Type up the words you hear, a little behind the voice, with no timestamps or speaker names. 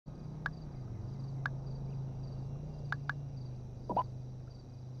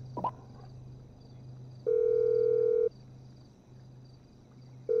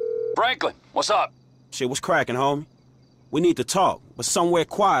Franklin, what's up? Shit, what's cracking, homie? We need to talk, but somewhere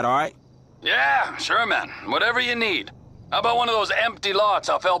quiet, all right? Yeah, sure, man. Whatever you need. How about one of those empty lots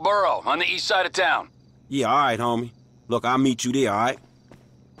off El Burro on the east side of town? Yeah, all right, homie. Look, I'll meet you there, all right?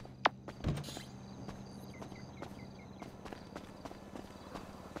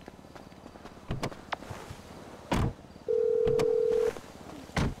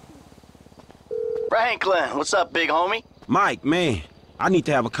 Franklin, what's up, big homie? Mike, man, I need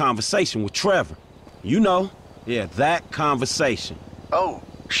to have a conversation with Trevor. You know, yeah, that conversation. Oh,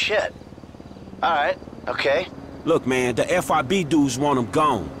 shit. Alright, okay. Look, man, the FIB dudes want him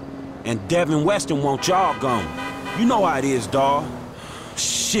gone. And Devin Weston want y'all gone. You know how it is, dawg.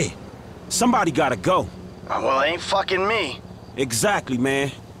 Shit. Somebody gotta go. Well, it ain't fucking me. Exactly,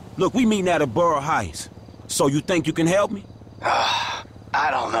 man. Look, we meeting at a Borough Heights. So you think you can help me? I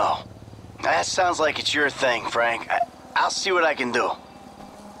don't know. That sounds like it's your thing, Frank. I'll see what I can do.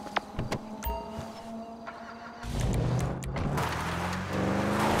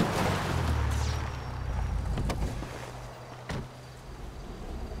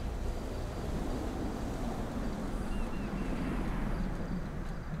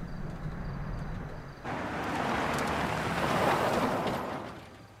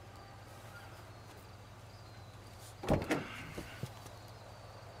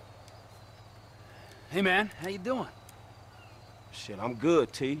 Hey, man, how you doing? Shit, I'm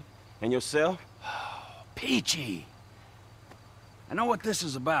good, T. And yourself? Peachy. I know what this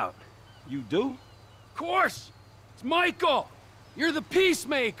is about. You do? Of course! It's Michael! You're the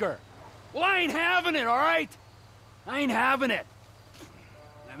peacemaker! Well, I ain't having it, all right? I ain't having it.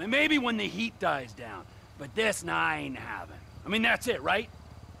 I mean, maybe when the heat dies down, but this, nah, I ain't having. I mean, that's it, right?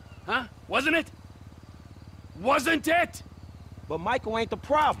 Huh? Wasn't it? Wasn't it? But Michael ain't the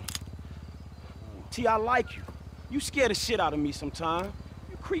problem. T, I like you. You scare the shit out of me sometimes.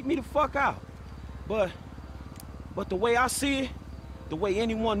 You creep me the fuck out. But the way I see it, the way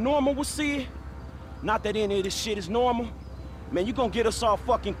anyone normal would see it, not that any of this shit is normal, man, you gonna get us all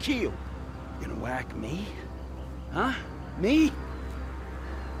fucking killed. You gonna whack me? Huh? Me?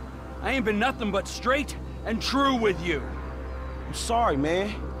 I ain't been nothing but straight and true with you. I'm sorry,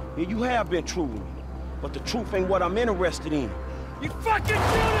 man. Yeah, you have been true with me. But the truth ain't what I'm interested in. You fucking Judas!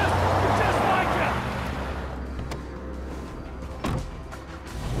 You're just like him!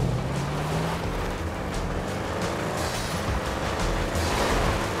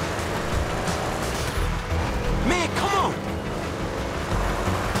 Man, come on!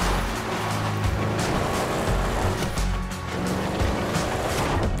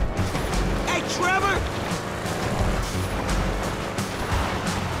 Hey, Trevor!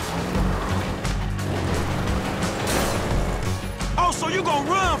 Oh, so you gonna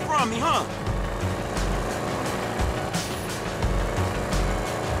run from me, huh?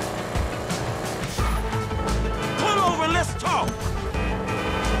 Pull over and let's talk!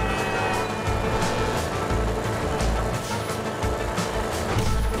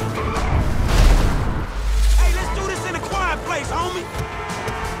 Hey, let's do this in a quiet place, homie!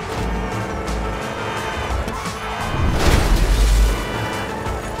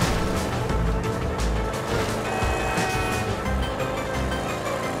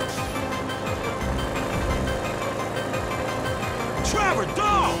 Trevor,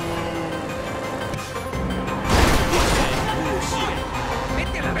 dog!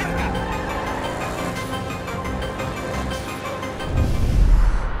 ¡Vete a la verga!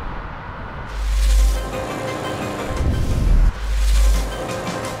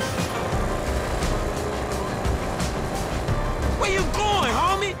 Where you going,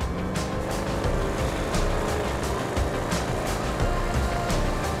 homie?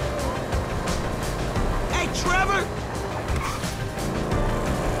 Hey, Trevor!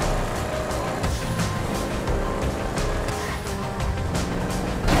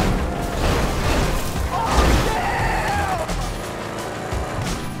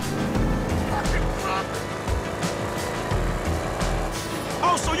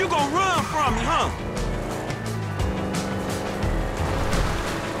 Oh, so you gonna run from me, huh?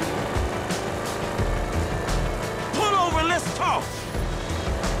 Pull over and let's talk.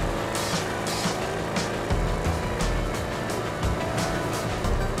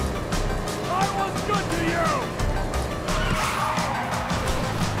 I was good to you!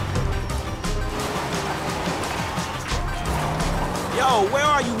 Yo, where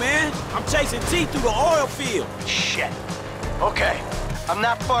are you, man? I'm chasing T through the oil field. Shit. Okay, I'm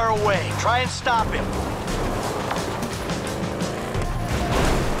not far away. Try and stop him.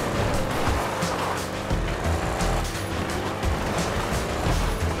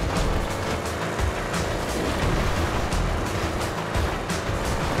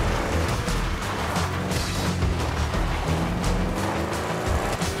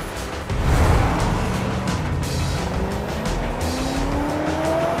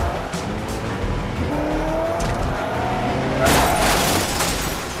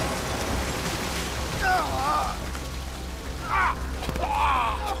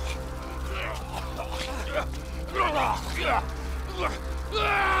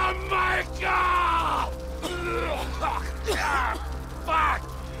 Michael! Fuck!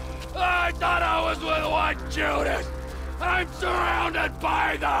 I thought I was with one Judas! I'm surrounded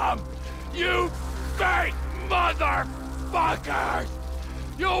by them! You fake motherfuckers!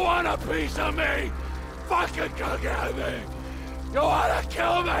 You want a piece of me? Fucking come get me! You wanna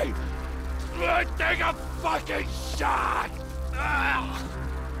kill me? Take a fucking shot!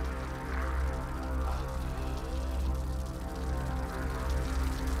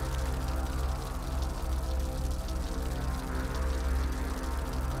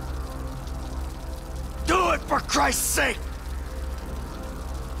 Do it, for Christ's sake!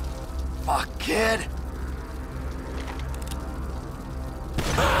 Fuck, kid.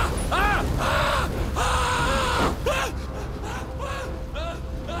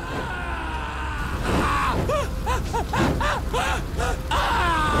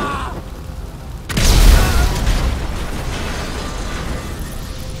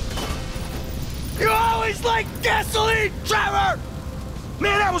 You always like gasoline, Trevor!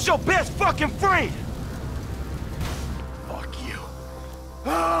 Man, that was your best fucking friend! Fuck you.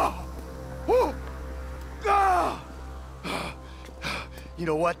 Oh! Woo! Oh! You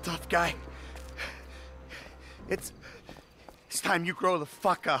know what, tough guy? It's time you grow the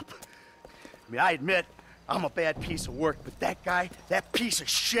fuck up. I mean, I admit, I'm a bad piece of work, but that guy, that piece of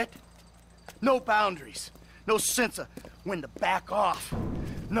shit, no boundaries, no sense of when to back off,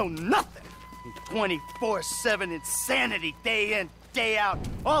 no nothing. 24/7 insanity, day in, day out,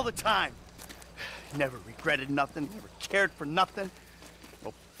 all the time. Never regretted nothing, never cared for nothing.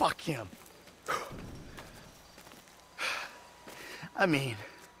 Well, fuck him. I mean,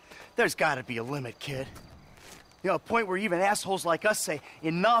 there's gotta be a limit, kid. You know, a point where even assholes like us say,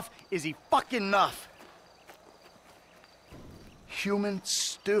 enough is fucking enough. Human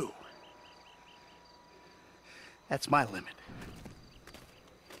stew. That's my limit.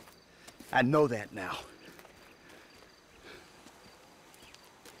 I know that now.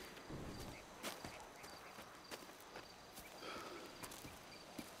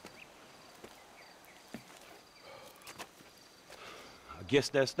 I guess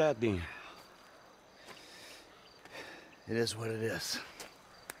that's that then. It is what it is.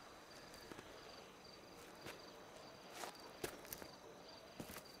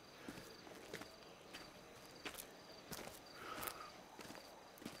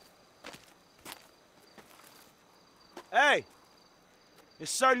 Hey,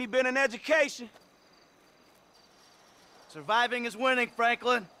 it's certainly been an education. Surviving is winning,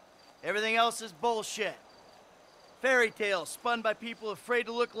 Franklin. Everything else is bullshit. Fairy tales spun by people afraid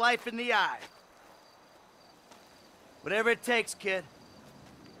to look life in the eye. Whatever it takes, kid.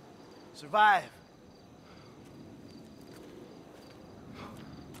 Survive.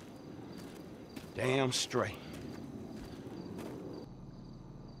 Damn straight.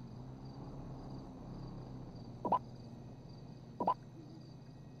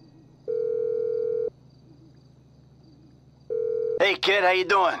 Hey, kid, how you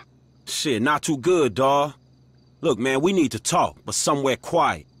doing? Shit, not too good, dawg. Look, man, we need to talk, but somewhere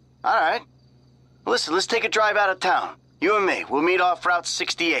quiet. All right. Listen, let's take a drive out of town. You and me, we'll meet off Route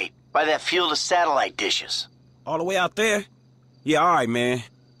 68, by that field of satellite dishes. All the way out there? Yeah, all right, man.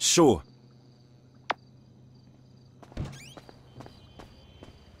 Sure.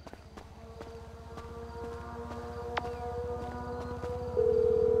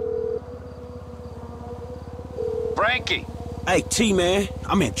 Frankie! Hey, T-Man,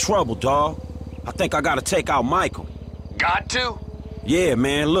 I'm in trouble, dawg. I think I gotta take out Michael. Got to? Yeah,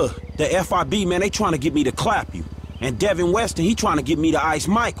 man, look. The FIB, man, they trying to get me to clap you. And Devin Weston, he trying to get me to ice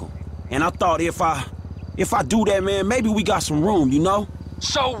Michael. And I thought if I do that, man, maybe we got some room, you know?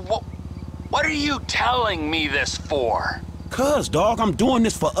 So, what are you telling me this for? Cuz, dawg, I'm doing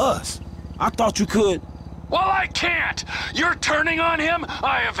this for us. I thought you could... Well, I can't! You're turning on him?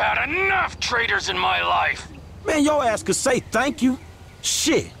 I have had enough traitors in my life! Man, your ass could say thank you.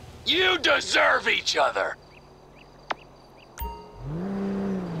 Shit. You deserve each other!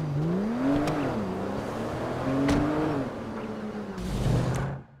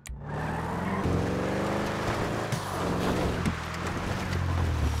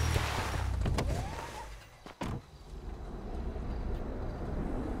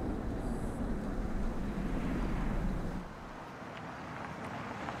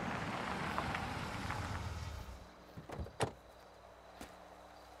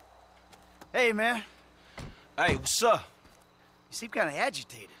 Hey, man. Hey, what's up? You seem kind of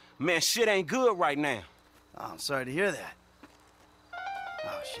agitated. Man, shit ain't good right now. Oh, I'm sorry to hear that.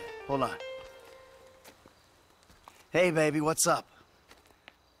 Oh, shit. Hold on. Hey, baby, what's up?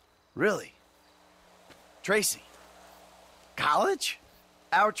 Really? Tracy? College?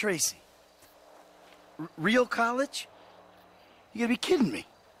 Our Tracy. Real college? You gotta be kidding me.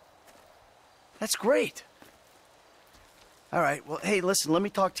 That's great. All right, well, hey, listen, let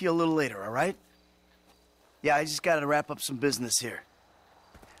me talk to you a little later, all right? Yeah, I just gotta wrap up some business here.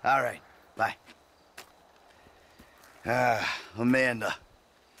 All right, bye. Amanda.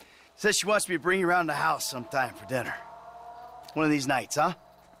 Says she wants me to bring you around the house sometime for dinner. One of these nights, huh?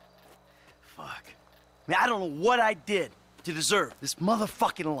 Fuck. I mean, I don't know what I did to deserve this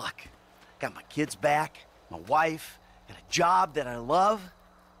motherfucking luck. Got my kids back, my wife, and a job that I love.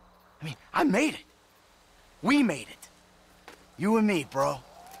 I mean, I made it. We made it. You and me, bro.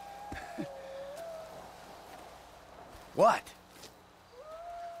 What?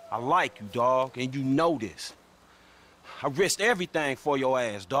 I like you, dog, and you know this. I risked everything for your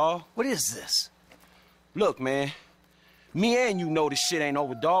ass, dog. What is this? Look, man. Me and you know this shit ain't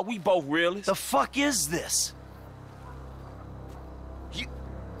over, dog. We both realists. The fuck is this?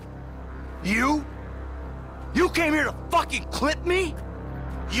 You? You came here to fucking clip me?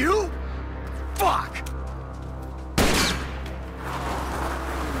 You? Fuck!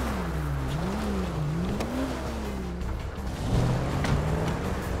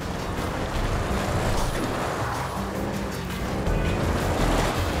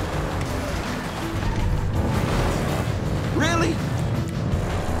 Really?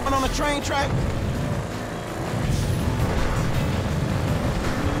 On the train track?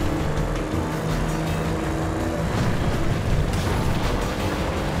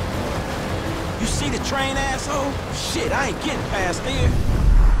 You see the train, asshole? Shit, I ain't getting past there.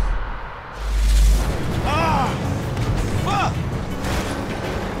 Ah! Fuck!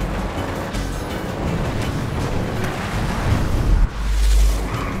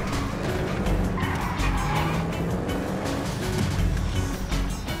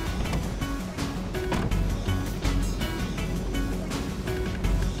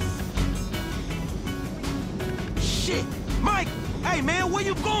 Shit! Mike! Hey, man, where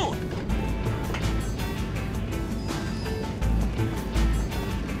you going?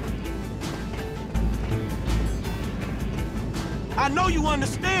 I know you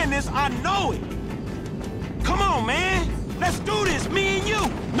understand this, I know it. Come on, man. Let's do this, me and you.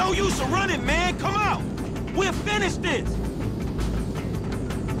 No use of running, man. Come out. We'll finish this.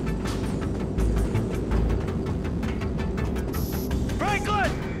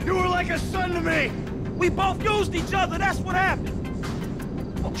 Franklin! You were like a son to me! We both used each other, that's what happened.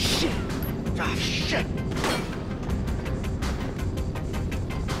 Oh, shit. Ah, shit!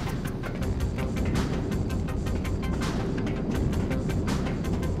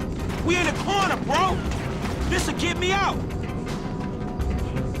 We in the corner, bro. This'll get me out.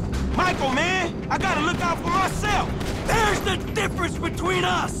 Michael, man, I gotta look out for myself. There's the difference between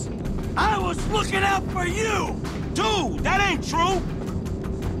us! I was looking out for you! Dude, that ain't true.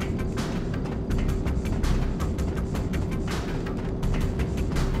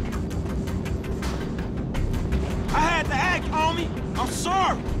 I had to act, homie. I'm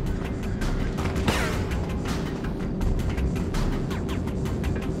sorry.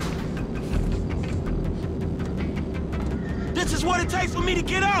 This is what it takes for me to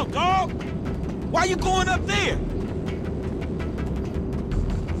get out, dog. Why you going up there?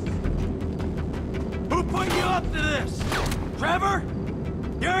 Who put you up to this? Trevor?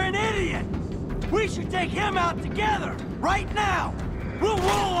 You're an idiot! We should take him out together, right now! We'll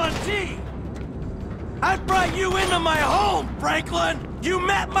roll on T! I brought you into my home, Franklin! You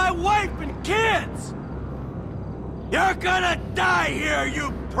met my wife and kids! You're gonna die here,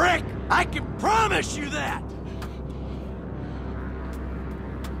 you prick! I can promise you that!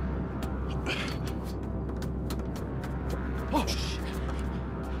 Oh, shit.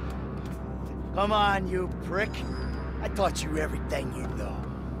 Come on, you prick. I taught you everything you know.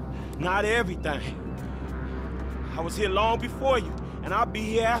 Not everything. I was here long before you, and I'll be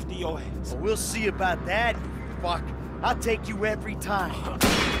here after your ass. Well, we'll see about that, you fuck. I'll take you every time.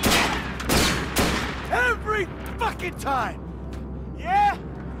 Every fucking time! Yeah?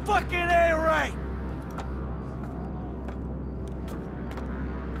 Fucking A right!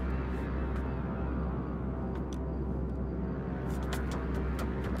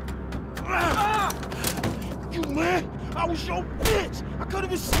 You man, I was your bitch. I couldn't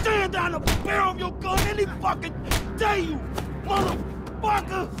even stand down the barrel of your gun any fucking day, you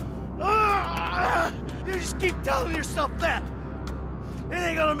motherfucker. You just keep telling yourself that. It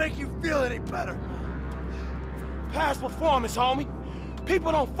ain't gonna make you feel any better. Past performance, homie.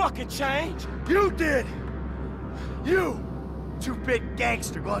 People don't fucking change. You did. You, 2-bit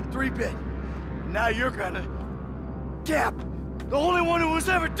gangster gone 3-bit. Now you're gonna Cap, the only one who was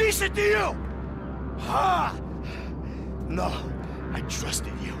ever decent to you. Ha! No, I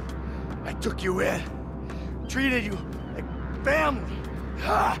trusted you. I took you in. Treated you like family.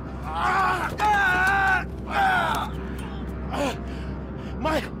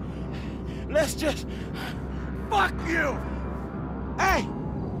 Mike, let's just... Fuck you! Hey,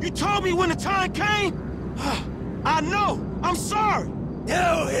 you told me when the time came? I know, I'm sorry.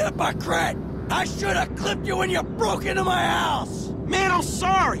 You hypocrite! I should have clipped you when you broke into my house! Man, I'm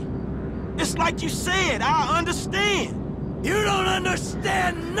sorry. It's like you said, I understand. You don't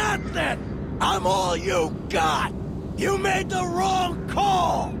understand nothing! I'm all you got! You made the wrong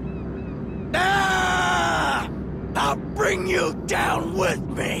call! Ah! I'll bring you down with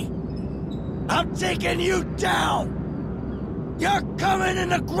me! I'm taking you down! You're coming in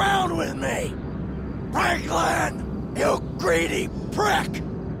the ground with me! Franklin! You greedy prick!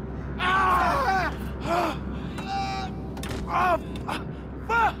 Ah!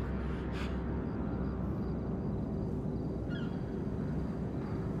 Fuck!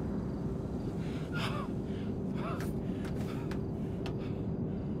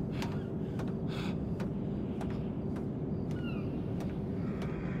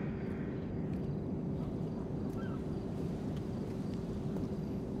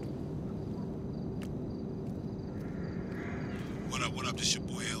 What up, this your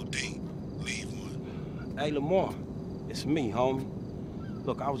boy LD. Leave one. Hey, Lamar, it's me, homie.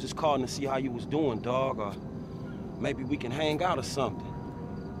 Look, I was just calling to see how you was doing, dog, or maybe we can hang out or something.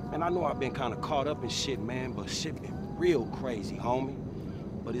 Man, I know I've been kind of caught up in shit, man, but shit been real crazy, homie.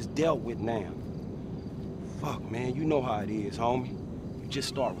 But it's dealt with now. Fuck, man, you know how it is, homie. You just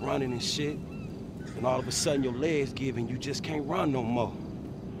start running and shit, and all of a sudden your legs give and you just can't run no more.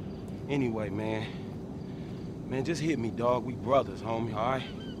 Anyway, man, just hit me, dog. We brothers, homie, all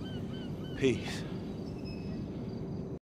right? Peace.